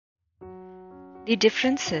The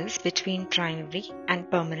differences between primary and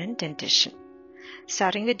permanent dentition.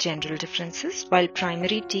 Starting with general differences, while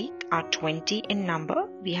primary teeth are 20 in number,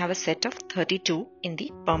 we have a set of 32 in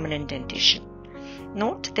the permanent dentition.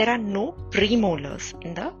 Note there are no premolars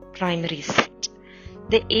in the primary set.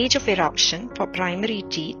 The age of eruption for primary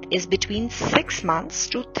teeth is between 6 months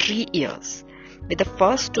to 3 years, with the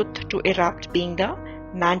first tooth to erupt being the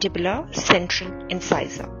mandibular central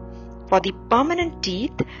incisor. For the permanent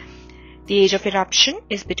teeth, the age of eruption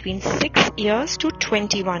is between 6 years to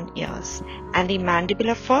 21 years, and the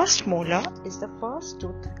mandibular first molar is the first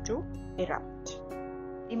tooth to erupt.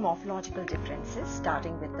 The morphological differences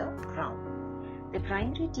starting with the crown. The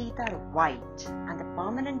primary teeth are white and the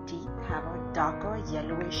permanent teeth have a darker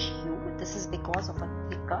yellowish hue. This is because of a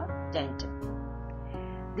thicker dentin.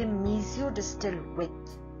 The mesiodistal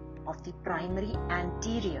width of the primary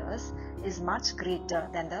anteriors is much greater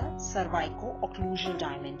than the cervico-occlusal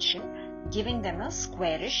dimension, giving them a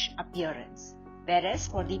squarish appearance. Whereas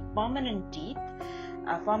for the permanent teeth,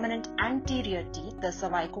 permanent anterior teeth, the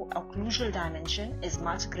cervico-occlusal dimension is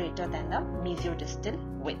much greater than the mesiodistal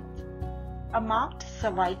width. A marked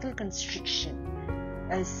cervical constriction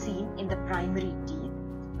is seen in the primary teeth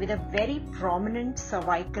with a very prominent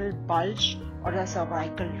cervical bulge or a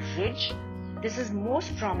cervical ridge. This is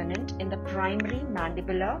most prominent in the primary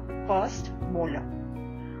mandibular first molar.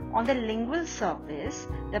 On the lingual surface,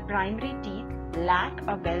 the primary teeth lack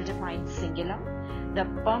a well-defined cingulum. The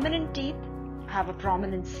permanent teeth have a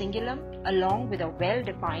prominent cingulum along with a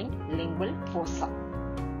well-defined lingual fossa.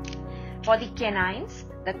 For the canines,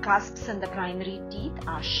 the cusps in the primary teeth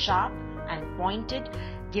are sharp and pointed,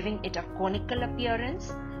 giving it a conical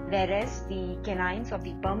appearance, whereas the canines of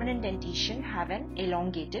the permanent dentition have an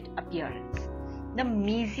elongated appearance. The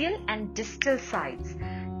mesial and distal sides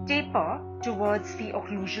taper towards the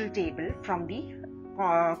occlusal table from the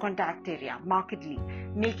contact area markedly,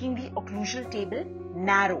 making the occlusal table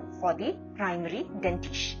narrow for the primary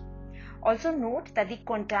dentition. Also note that the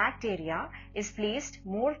contact area is placed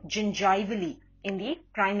more gingivally in the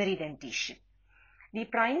primary dentition. The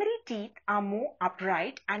primary teeth are more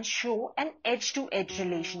upright and show an edge-to-edge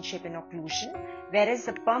relationship in occlusion, whereas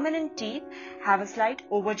the permanent teeth have a slight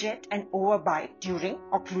overjet and overbite during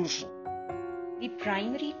occlusion. The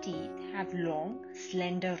primary teeth have long,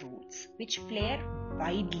 slender roots which flare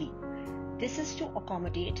widely. This is to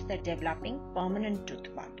accommodate the developing permanent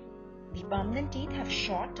tooth bud. The permanent teeth have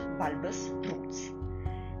short, bulbous roots.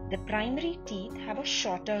 The primary teeth have a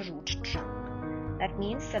shorter root trunk. That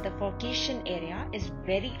means that the furcation area is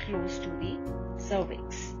very close to the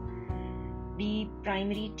cervix. The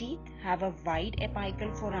primary teeth have a wide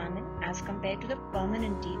apical foramen as compared to the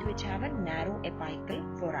permanent teeth which have a narrow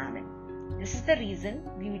apical foramen. This is the reason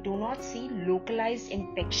we do not see localized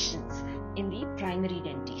infections in the primary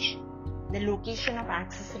dentition. The location of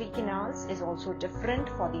accessory canals is also different.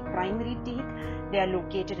 For the primary teeth, they are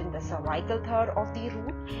located in the cervical third of the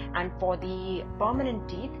root, and for the permanent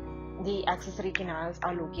teeth, the accessory canals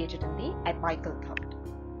are located in the apical third.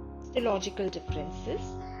 Histological differences.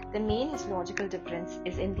 The main histological difference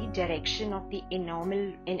is in the direction of the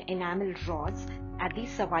enamel rods at the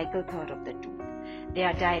cervical third of the tooth. They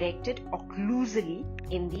are directed occlusally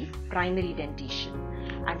in the primary dentition,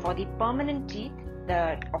 and for the permanent teeth,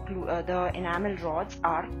 the enamel rods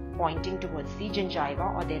are pointing towards the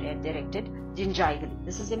gingiva, or they are directed gingivally.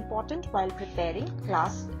 This is important while preparing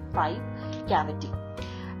class 5 cavity.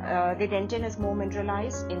 The dentin is more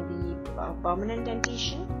mineralized in the permanent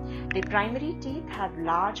dentition. The primary teeth have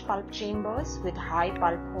large pulp chambers with high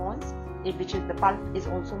pulp horns, which is the pulp is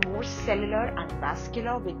also more cellular and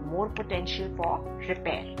vascular with more potential for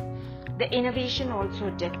repair. The innervation also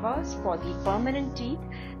differs. For the permanent teeth,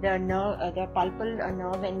 the pulpal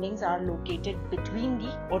nerve endings are located between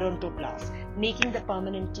the odontoblasts, making the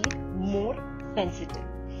permanent teeth more sensitive.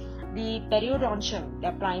 The periodontium,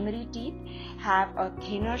 the primary teeth, have a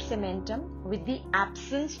thinner cementum with the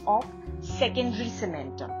absence of secondary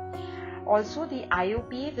cementum. Also, the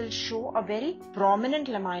IOP will show a very prominent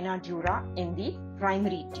lamina dura in the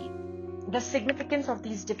primary teeth. The significance of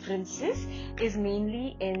these differences is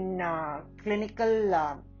mainly in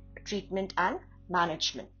clinical treatment and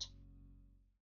management.